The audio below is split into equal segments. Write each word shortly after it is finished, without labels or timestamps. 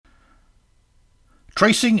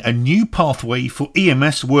Tracing a new pathway for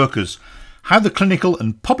EMS workers. How the clinical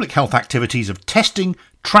and public health activities of testing,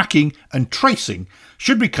 tracking and tracing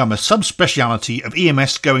should become a subspeciality of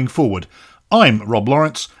EMS going forward. I'm Rob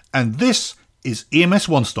Lawrence and this is EMS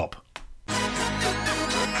One Stop.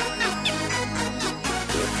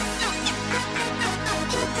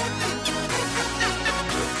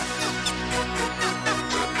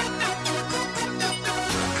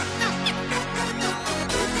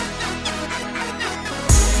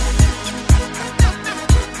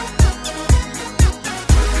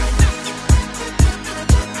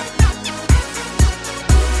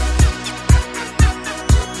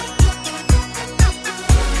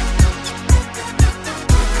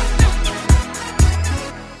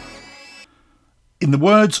 In the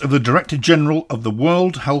words of the Director General of the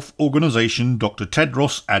World Health Organization, Dr.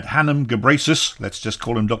 Tedros Adhanom Ghebreyesus, let's just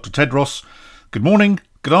call him Dr. Tedros, good morning,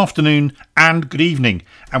 good afternoon and good evening.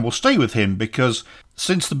 And we'll stay with him because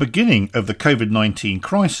since the beginning of the COVID-19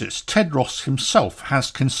 crisis, Tedros himself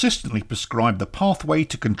has consistently prescribed the pathway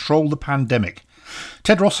to control the pandemic.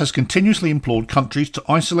 Tedros has continuously implored countries to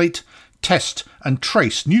isolate, test and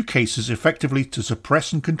trace new cases effectively to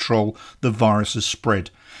suppress and control the virus's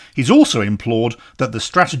spread. He's also implored that the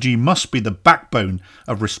strategy must be the backbone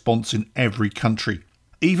of response in every country.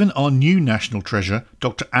 Even our new national treasure,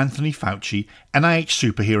 Dr. Anthony Fauci, NIH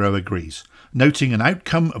superhero, agrees, noting an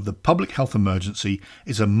outcome of the public health emergency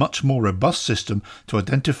is a much more robust system to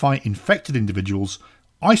identify infected individuals,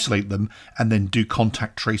 isolate them and then do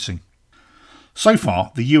contact tracing. So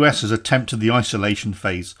far, the US has attempted the isolation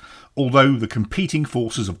phase, although the competing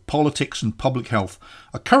forces of politics and public health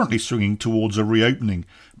are currently swinging towards a reopening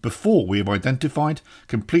before we have identified,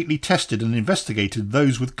 completely tested and investigated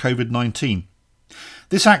those with COVID-19.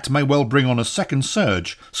 This act may well bring on a second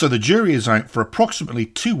surge, so the jury is out for approximately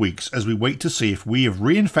 2 weeks as we wait to see if we have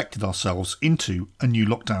reinfected ourselves into a new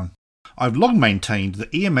lockdown. I've long maintained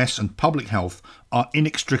that EMS and public health are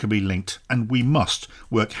inextricably linked and we must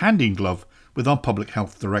work hand in glove with our public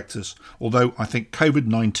health directors, although I think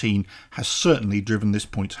COVID-19 has certainly driven this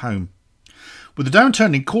point home. With the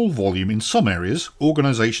downturn in call volume in some areas,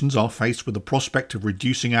 organisations are faced with the prospect of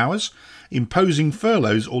reducing hours, imposing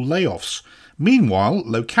furloughs or layoffs. Meanwhile,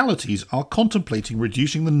 localities are contemplating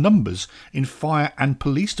reducing the numbers in fire and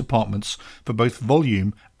police departments for both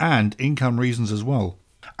volume and income reasons as well.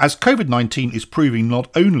 As COVID-19 is proving not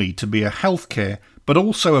only to be a healthcare but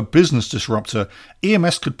also a business disruptor,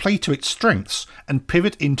 EMS could play to its strengths and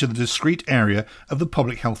pivot into the discrete area of the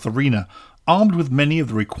public health arena. Armed with many of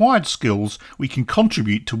the required skills, we can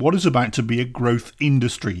contribute to what is about to be a growth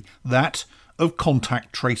industry, that of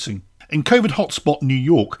contact tracing. In COVID hotspot New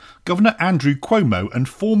York, Governor Andrew Cuomo and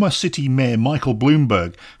former City Mayor Michael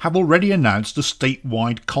Bloomberg have already announced a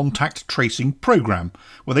statewide contact tracing program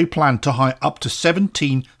where they plan to hire up to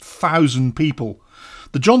 17,000 people.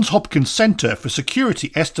 The Johns Hopkins Center for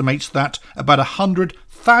Security estimates that about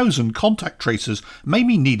 100,000 contact tracers may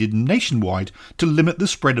be needed nationwide to limit the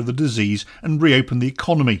spread of the disease and reopen the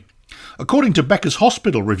economy. According to Becker's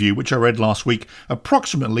Hospital review, which I read last week,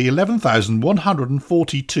 approximately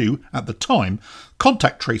 11,142 at the time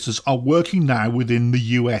contact tracers are working now within the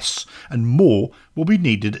US, and more will be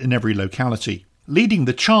needed in every locality. Leading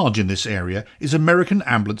the charge in this area is American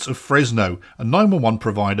Ambulance of Fresno, a 911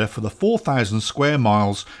 provider for the 4,000 square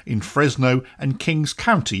miles in Fresno and Kings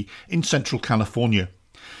County in Central California.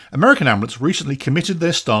 American Ambulance recently committed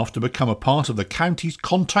their staff to become a part of the county's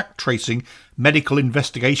contact tracing medical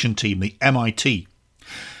investigation team, the MIT.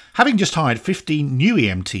 Having just hired 15 new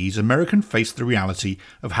EMTs, American faced the reality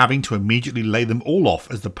of having to immediately lay them all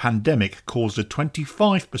off as the pandemic caused a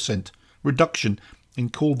 25% reduction in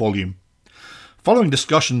call volume. Following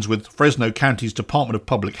discussions with Fresno County's Department of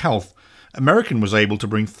Public Health, American was able to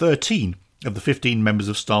bring 13 of the 15 members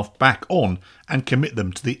of staff back on and commit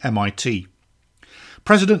them to the MIT.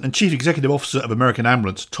 President and Chief Executive Officer of American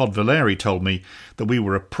Ambulance, Todd Valeri, told me that we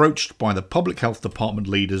were approached by the Public Health Department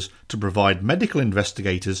leaders to provide medical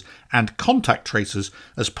investigators and contact tracers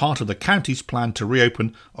as part of the county's plan to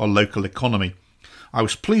reopen our local economy. I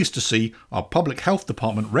was pleased to see our Public Health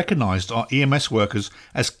Department recognised our EMS workers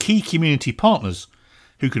as key community partners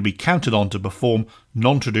who could be counted on to perform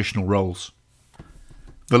non-traditional roles.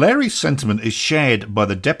 Valeri's sentiment is shared by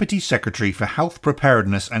the Deputy Secretary for Health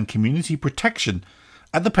Preparedness and Community Protection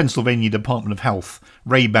at the Pennsylvania Department of Health,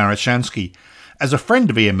 Ray Barashansky. As a friend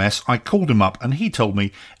of EMS, I called him up and he told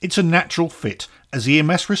me it's a natural fit as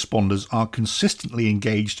EMS responders are consistently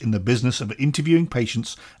engaged in the business of interviewing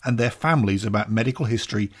patients and their families about medical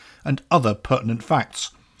history and other pertinent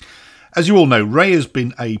facts. As you all know, Ray has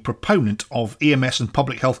been a proponent of EMS and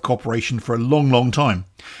public health cooperation for a long time.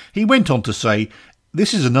 He went on to say,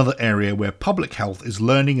 This is another area where public health is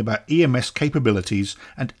learning about EMS capabilities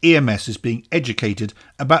and EMS is being educated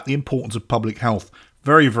about the importance of public health.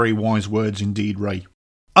 Very, very wise words indeed, Ray.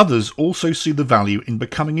 Others also see the value in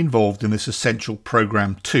becoming involved in this essential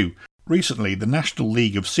programme too. Recently, the National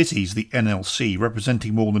League of Cities, the NLC,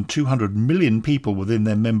 representing more than 200 million people within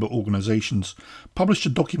their member organisations, published a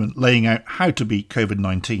document laying out how to beat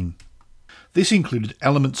COVID-19. This included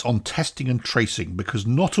elements on testing and tracing because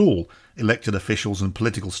not all elected officials and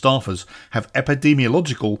political staffers have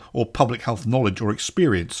epidemiological or public health knowledge or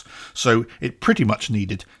experience, so it pretty much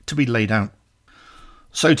needed to be laid out.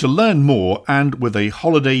 So to learn more, and with a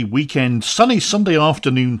holiday weekend sunny Sunday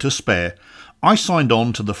afternoon to spare, I signed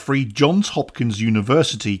on to the free Johns Hopkins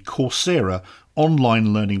University Coursera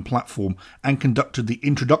online learning platform and conducted the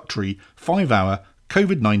introductory 5-hour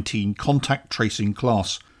COVID-19 contact tracing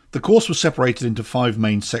class. The course was separated into 5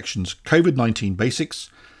 main sections: COVID-19 basics,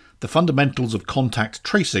 the fundamentals of contact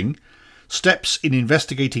tracing, steps in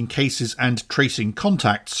investigating cases and tracing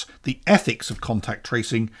contacts, the ethics of contact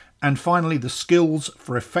tracing, and finally the skills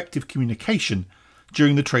for effective communication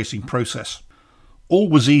during the tracing process. All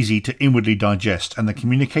was easy to inwardly digest, and the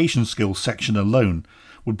communication skills section alone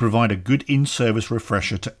would provide a good in-service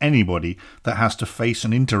refresher to anybody that has to face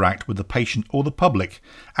and interact with the patient or the public.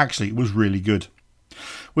 Actually, it was really good.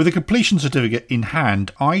 With a completion certificate in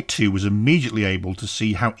hand, I too was immediately able to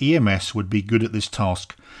see how EMS would be good at this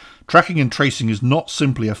task. Tracking and tracing is not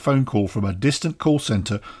simply a phone call from a distant call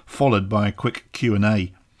centre followed by a quick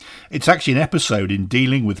Q&A. It's actually an episode in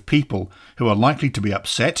dealing with people who are likely to be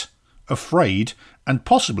upset, afraid, and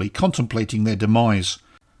possibly contemplating their demise.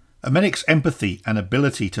 A medic's empathy and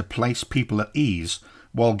ability to place people at ease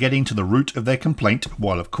while getting to the root of their complaint,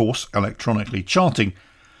 while of course electronically charting,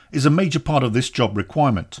 is a major part of this job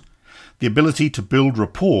requirement. The ability to build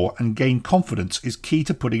rapport and gain confidence is key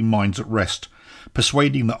to putting minds at rest,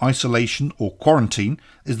 persuading that isolation or quarantine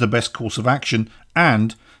is the best course of action,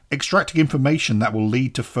 and extracting information that will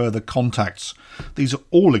lead to further contacts. These are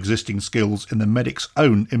all existing skills in the medic's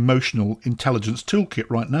own emotional intelligence toolkit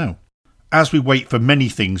right now. As we wait for many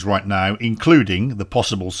things right now, including the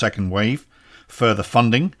possible second wave, further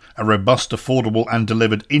funding, a robust, affordable and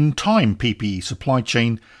delivered in time PPE supply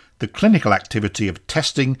chain, the clinical activity of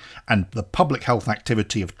testing and the public health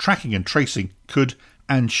activity of tracking and tracing could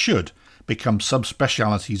and should become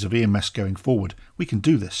subspecialities of EMS going forward. We can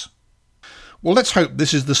do this. Well, let's hope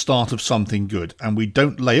this is the start of something good and we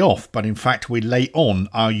don't lay off, but in fact we lay on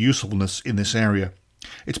our usefulness in this area.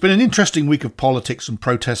 It's been an interesting week of politics and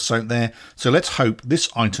protests out there, so let's hope this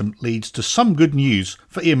item leads to some good news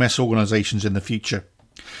for EMS organisations in the future.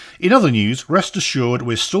 In other news, rest assured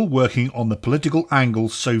we're still working on the political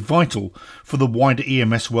angles so vital for the wider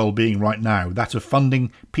EMS well-being right now, that of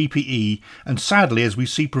funding, PPE, and sadly as we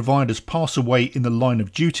see providers pass away in the line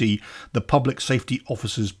of duty, the public safety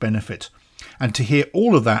officers benefit. And to hear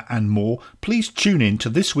all of that and more, please tune in to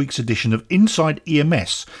this week's edition of Inside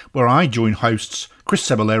EMS, where I join hosts Chris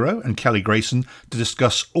Cebollero and Kelly Grayson to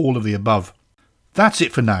discuss all of the above. That's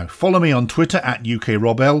it for now. Follow me on Twitter at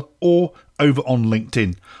UKRobL or over on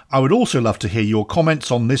LinkedIn. I would also love to hear your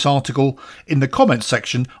comments on this article in the comments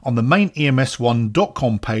section on the main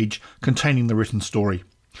EMS1.com page containing the written story.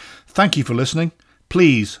 Thank you for listening.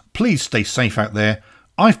 Please stay safe out there.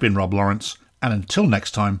 I've been Rob Lawrence, and until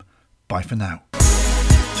next time, bye for now.